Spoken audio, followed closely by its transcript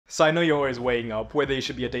So I know you're always weighing up whether you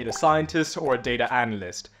should be a data scientist or a data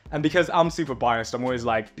analyst. And because I'm super biased, I'm always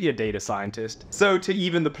like, be a data scientist. So to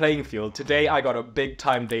even the playing field, today I got a big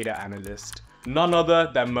time data analyst. None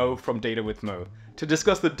other than Mo from Data with Mo, to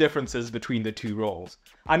discuss the differences between the two roles.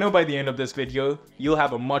 I know by the end of this video, you'll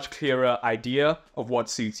have a much clearer idea of what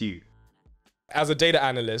suits you. As a data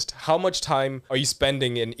analyst, how much time are you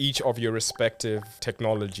spending in each of your respective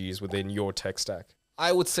technologies within your tech stack?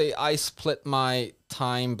 I would say I split my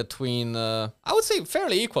time between, I would say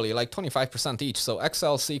fairly equally, like 25% each. So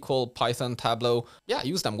Excel, SQL, Python, Tableau, yeah, I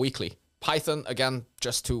use them weekly. Python, again,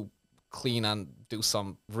 just to clean and do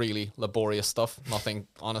some really laborious stuff. Nothing,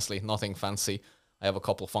 honestly, nothing fancy. I have a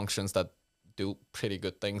couple functions that do pretty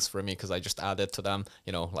good things for me because I just add it to them.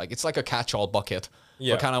 You know, like it's like a catch-all bucket.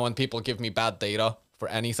 Yeah. But kind of when people give me bad data for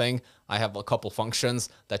anything, I have a couple functions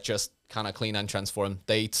that just kind of clean and transform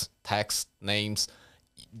dates, text, names,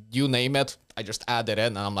 you name it. I just add it in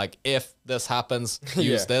and I'm like, if this happens,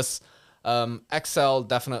 use this. Excel,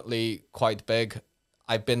 definitely quite big.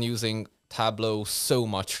 I've been using Tableau so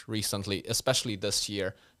much recently, especially this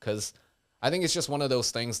year, because I think it's just one of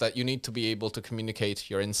those things that you need to be able to communicate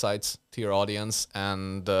your insights to your audience.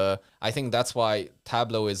 And I think that's why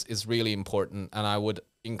Tableau is really important. And I would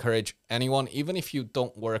encourage anyone, even if you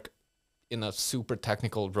don't work in a super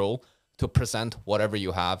technical role, to present whatever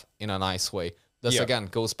you have in a nice way. This, again,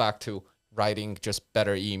 goes back to writing just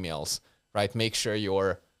better emails, right? Make sure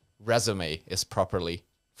your resume is properly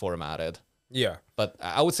formatted. Yeah. But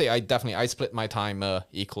I would say I split my time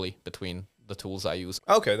equally between the tools I use.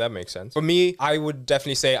 Okay, that makes sense. For me, I would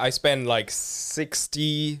definitely say I spend like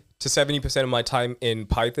 60 to 70% of my time in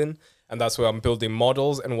Python, and that's where I'm building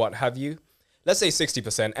models and what have you. Let's say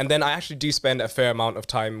 60%. And then I actually do spend a fair amount of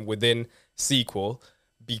time within SQL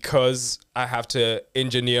because I have to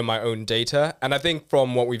engineer my own data. And I think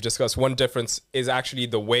from what we've discussed, one difference is actually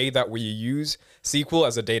the way that we use SQL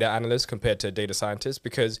as a data analyst compared to a data scientist,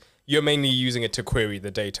 because you're mainly using it to query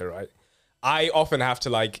the data, right? I often have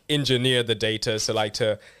to like engineer the data, so like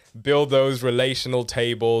to build those relational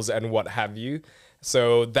tables and what have you.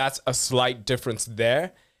 So that's a slight difference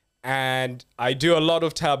there. And I do a lot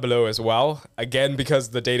of Tableau as well, again, because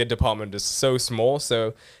the data department is so small.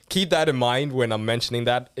 So keep that in mind when I'm mentioning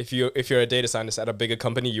that. If you're a data scientist at a bigger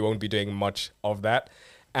company, you won't be doing much of that.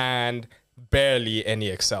 And barely any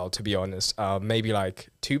Excel, to be honest. Maybe like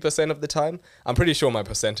 2% of the time. I'm pretty sure my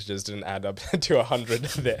percentages didn't add up to 100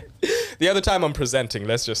 there. The other time I'm presenting,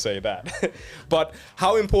 let's just say that. But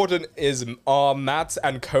how important are maths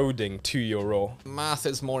and coding to your role? Math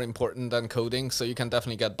is more important than coding, so you can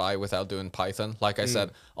definitely get by without doing Python. Like I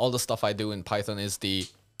said, all the stuff I do in Python is the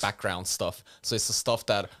background stuff. So it's the stuff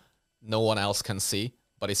that no one else can see,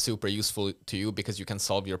 but it's super useful to you because you can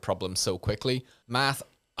solve your problem so quickly. Math,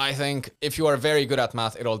 I think if you are very good at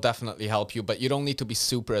math, it'll definitely help you, but you don't need to be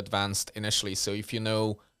super advanced initially. So if you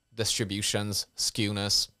know distributions,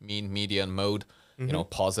 skewness, mean, median, mode, you know,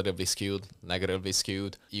 positively skewed, negatively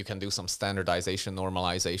skewed, you can do some standardization,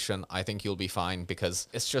 normalization. I think you'll be fine because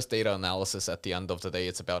it's just data analysis at the end of the day.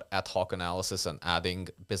 It's about ad hoc analysis and adding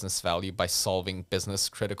business value by solving business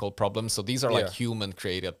critical problems. So these are like human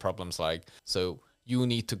created problems. Like, so you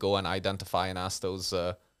need to go and identify and ask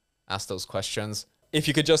those questions. If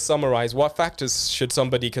you could just summarize, what factors should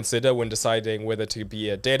somebody consider when deciding whether to be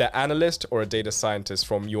a data analyst or a data scientist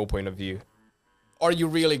from your point of view? Are you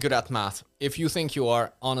really good at math? If you think you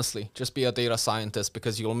are, honestly, just be a data scientist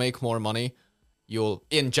because you'll make more money.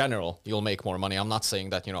 In general, you'll make more money. I'm not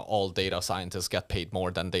saying that, you know, all data scientists get paid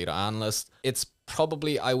more than data analysts. It's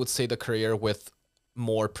probably, I would say, the career with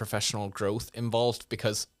more professional growth involved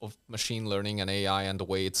because of machine learning and AI and the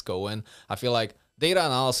way it's going. I feel like data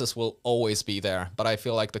analysis will always be there, but I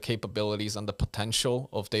feel like the capabilities and the potential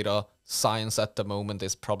of data science at the moment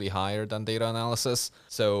is probably higher than data analysis.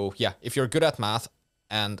 So yeah, if you're good at math,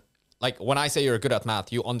 and like when I say you're good at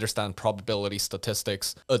math, you understand probability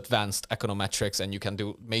statistics, advanced econometrics, and you can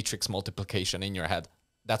do matrix multiplication in your head.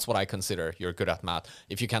 That's what I consider you're good at math.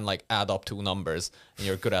 If you can like add up two numbers and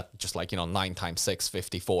you're good at just like, you know, 9 times 6,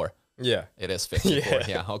 54. Yeah. It is 54.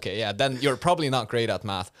 Yeah. Okay. Yeah. Then you're probably not great at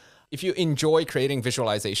math. If you enjoy creating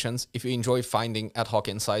visualizations, if you enjoy finding ad hoc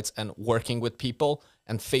insights and working with people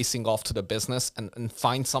and facing off to the business and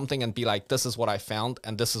find something and be like, this is what I found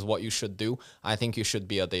and this is what you should do, I think you should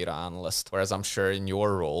be a data analyst. Whereas I'm sure in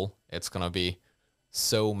your role, it's going to be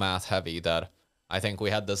so math heavy that I think we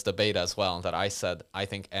had this debate as well that I said, I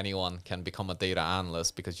think anyone can become a data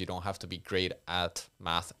analyst because you don't have to be great at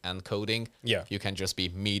math and coding. Yeah. You can just be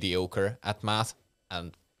mediocre at math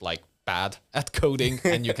and like bad at coding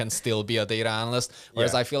and you can still be a data analyst.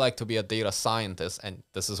 Whereas Yeah. I feel like to be a data scientist, and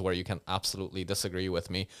this is where you can absolutely disagree with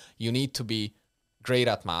me, you need to be great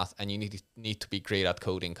at math and you need to be great at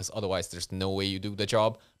coding, because otherwise there's no way you do the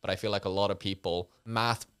job. But I feel like a lot of people,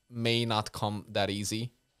 math may not come that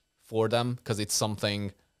easy for them because it's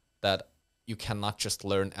something that you cannot just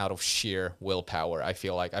learn out of sheer willpower. I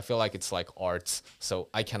feel like it's like arts. So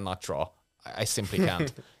I cannot draw. I simply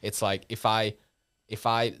can't. It's like if I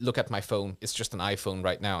look at my phone, it's just an iPhone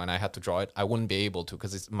right now, and I had to draw it, I wouldn't be able to,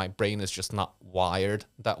 because my brain is just not wired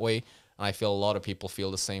that way. And I feel a lot of people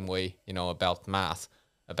feel the same way, you know, about math,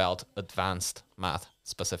 about advanced math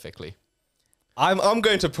specifically. I'm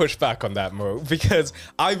going to push back on that, Mo, because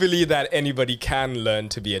I believe that anybody can learn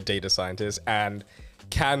to be a data scientist and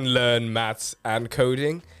can learn maths and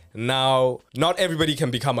coding. Now, not everybody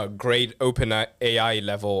can become a great open AI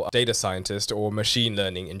level data scientist or machine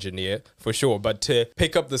learning engineer, for sure. But to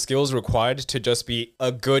pick up the skills required to just be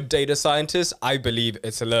a good data scientist, I believe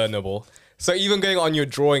it's learnable. So even going on your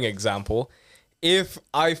drawing example, if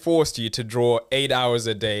I forced you to draw 8 hours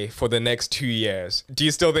a day for the next 2 years, do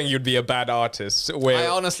you still think you'd be a bad artist? I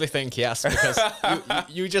honestly think yes, because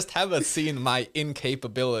you just haven't seen my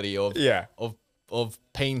incapability of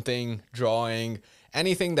painting, drawing,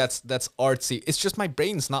 anything that's artsy. It's just my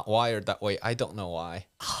brain's not wired that way. I don't know why.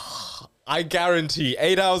 I guarantee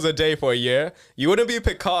 8 hours a day for a year, you wouldn't be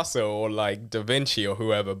Picasso or like Da Vinci or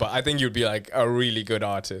whoever, but I think you'd be like a really good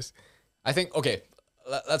artist. I think, okay,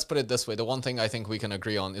 let's put it this way. The one thing I think we can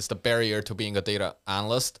agree on is the barrier to being a data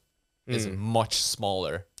analyst is much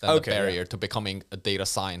smaller than the barrier to becoming a data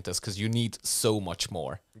scientist, because you need so much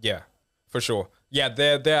more. Yeah, for sure. Yeah,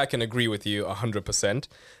 there I can agree with you 100%.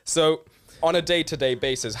 So on a day-to-day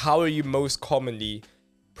basis, how are you most commonly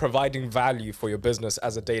providing value for your business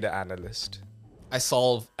as a data analyst? I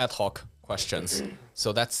solve ad hoc questions.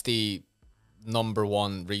 So that's the number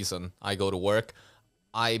one reason I go to work.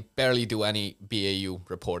 I barely do any BAU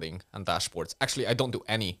reporting and dashboards. Actually, I don't do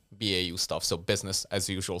any BAU stuff, so business as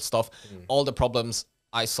usual stuff. All the problems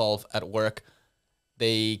I solve at work,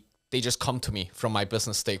 they just come to me from my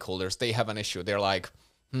business stakeholders. They have an issue. They're like,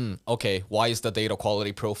 okay, why is the data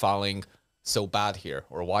quality profiling so bad here?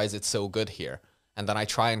 Or why is it so good here? And then I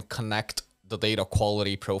try and connect the data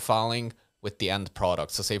quality profiling with the end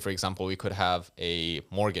product. So say, for example, we could have a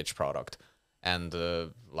mortgage product, and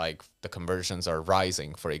like the conversions are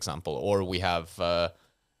rising, for example, or we have a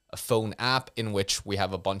phone app in which we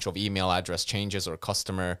have a bunch of email address changes or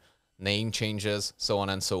customer name changes, so on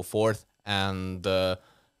and so forth, and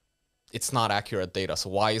it's not accurate data. So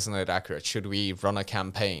why isn't it accurate? Should we run a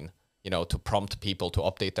campaign, you know, to prompt people to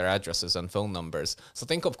update their addresses and phone numbers? So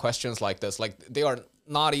think of questions like this. Like, they are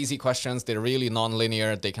not easy questions. They're really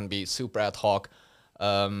non-linear. They can be super ad hoc.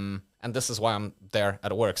 And this is why I'm there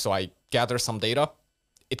at work. So I gather some data.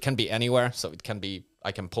 It can be anywhere. So it can be,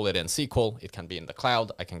 I can pull it in SQL. It can be in the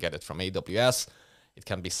cloud. I can get it from AWS. It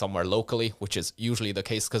can be somewhere locally, which is usually the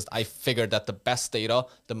case, because I figured that the best data,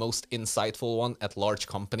 the most insightful one at large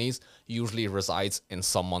companies, usually resides in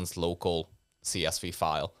someone's local CSV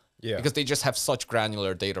file. Yeah. Because they just have such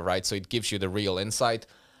granular data, right? So it gives you the real insight.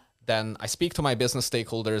 Then I speak to my business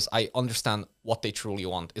stakeholders. I understand what they truly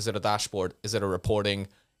want. Is it a dashboard? Is it a reporting?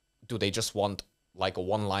 Do they just want like a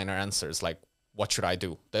one-liner answers? Like, what should I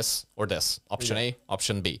do? This or this? Option A,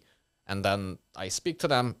 option B. And then I speak to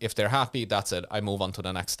them. If they're happy, that's it. I move on to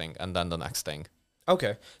the next thing, and then the next thing.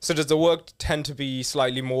 Okay. So does the work tend to be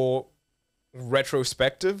slightly more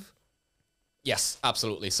retrospective? Yes,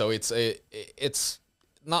 absolutely. So it's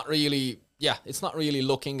not really, it's not really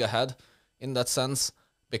looking ahead in that sense,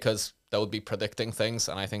 because that would be predicting things.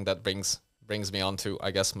 And I think that brings me on to,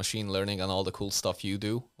 I guess, machine learning and all the cool stuff you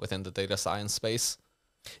do within the data science space.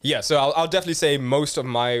 Yeah, so I'll definitely say most of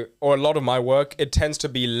my, or a lot of my work, it tends to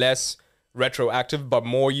be less retroactive, but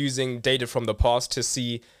more using data from the past to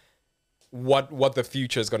see what the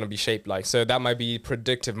future is going to be shaped like. So that might be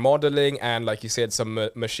predictive modeling and, like you said, some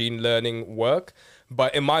machine learning work.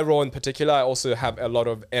 But in my role in particular, I also have a lot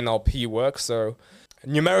of NLP work. So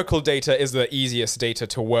numerical data is the easiest data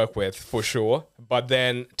to work with, for sure. But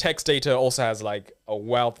then text data also has like a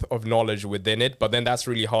wealth of knowledge within it, but then that's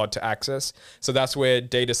really hard to access. So that's where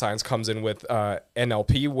data science comes in with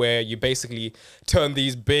NLP, where you basically turn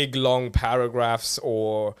these big, long paragraphs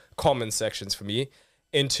or comment sections, for me,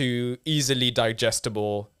 into easily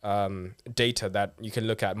digestible data that you can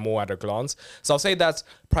look at more at a glance. So I'll say that's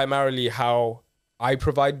primarily how I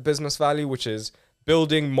provide business value, which is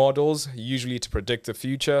building models, usually to predict the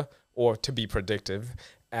future or to be predictive,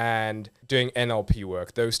 and doing NLP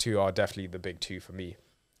work. Those two are definitely the big two for me.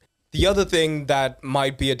 The other thing that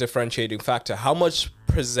might be a differentiating factor, how much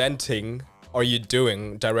presenting are you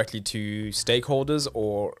doing directly to stakeholders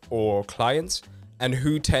or clients? And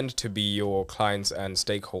who tend to be your clients and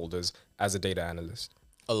stakeholders as a data analyst?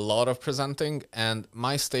 A lot of presenting, and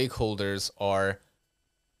my stakeholders are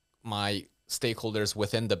my stakeholders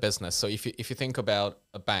within the business. So if you think about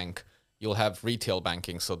a bank, you'll have retail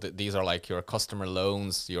banking. So these are like your customer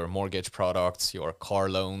loans, your mortgage products, your car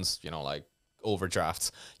loans, you know, like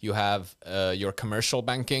overdrafts. You have your commercial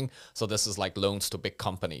banking. So this is like loans to big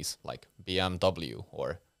companies like BMW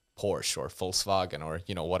or Porsche or Volkswagen or,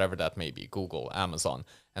 you know, whatever that may be, Google, Amazon.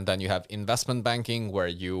 And then you have investment banking, where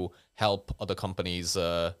you help other companies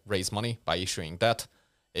raise money by issuing debt.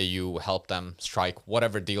 You help them strike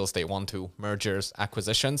whatever deals they want to, mergers,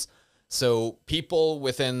 acquisitions. So people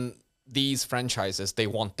within these franchises, they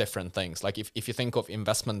want different things. Like if you think of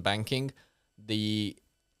investment banking, the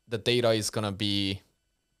data is going to be,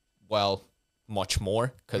 well, much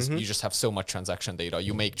more, because you just have so much transaction data.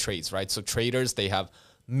 You make trades, right? So traders, they have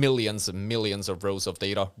millions and millions of rows of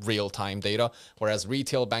data, real-time data, whereas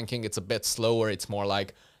retail banking, it's a bit slower. It's more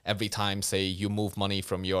like every time, say, you move money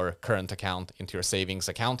from your current account into your savings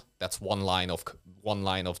account, that's one line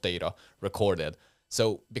of data recorded.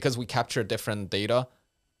 So because we capture different data,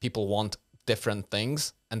 people want different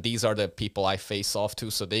things, and these are the people I face off to.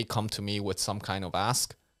 So they come to me with some kind of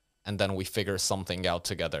ask, and then we figure something out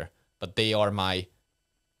together. But they are my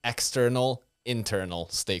external, internal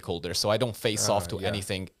stakeholders. So I don't face off to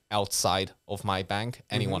anything outside of my bank,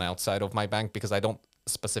 anyone outside of my bank, because I don't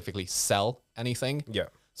specifically sell anything. Yeah.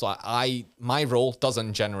 So my role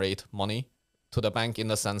doesn't generate money to the bank in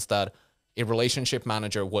the sense that a relationship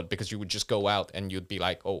manager would, because you would just go out and you'd be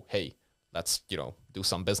like, oh, hey, let's, you know, do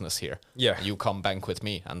some business here. Yeah. You come bank with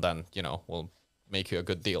me, and then, you know, we'll make you a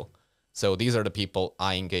good deal. So these are the people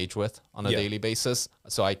I engage with on a daily basis.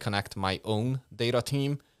 So I connect my own data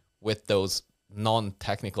team with those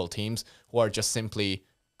non-technical teams who are just simply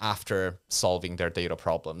after solving their data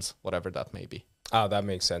problems, whatever that may be. Ah, that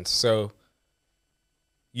makes sense. So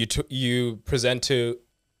you present to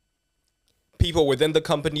people within the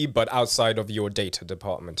company, but outside of your data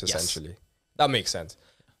department, essentially. Yes. That makes sense.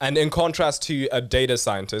 And in contrast to a data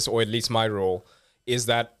scientist, or at least my role, is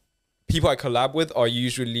that people I collab with are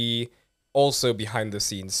usually also behind the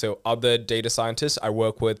scenes. So other data scientists I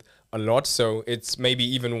work with a lot. So it's maybe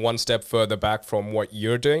even one step further back from what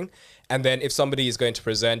you're doing. And then if somebody is going to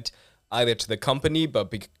present either to the company,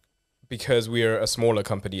 but because we're a smaller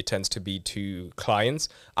company, it tends to be to clients,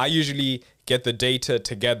 I usually get the data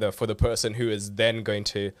together for the person who is then going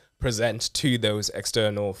to present to those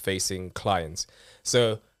external facing clients.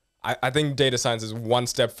 So I think data science is one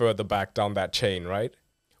step further back down that chain, right?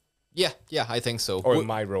 Yeah, I think so. Or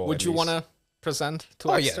my role. Would you want to present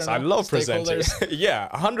to external yes, I love presenting. Yeah,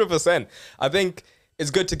 100%. I think it's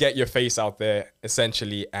good to get your face out there,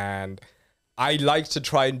 essentially. And I like to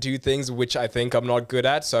try and do things which I think I'm not good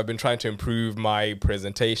at. So I've been trying to improve my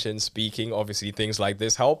presentation, speaking. Obviously, things like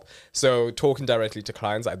this help. So talking directly to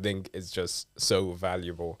clients, I think, is just so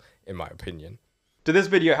valuable, in my opinion. Did this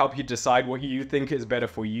video help you decide what you think is better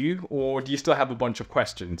for you, or do you still have a bunch of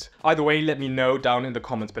questions? Either way, let me know down in the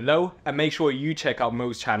comments below, and make sure you check out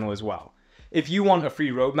Mo's channel as well. If you want a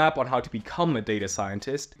free roadmap on how to become a data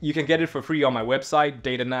scientist, you can get it for free on my website,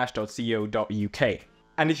 datanash.co.uk.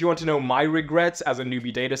 And if you want to know my regrets as a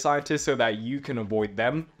newbie data scientist so that you can avoid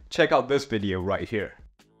them, check out this video right here.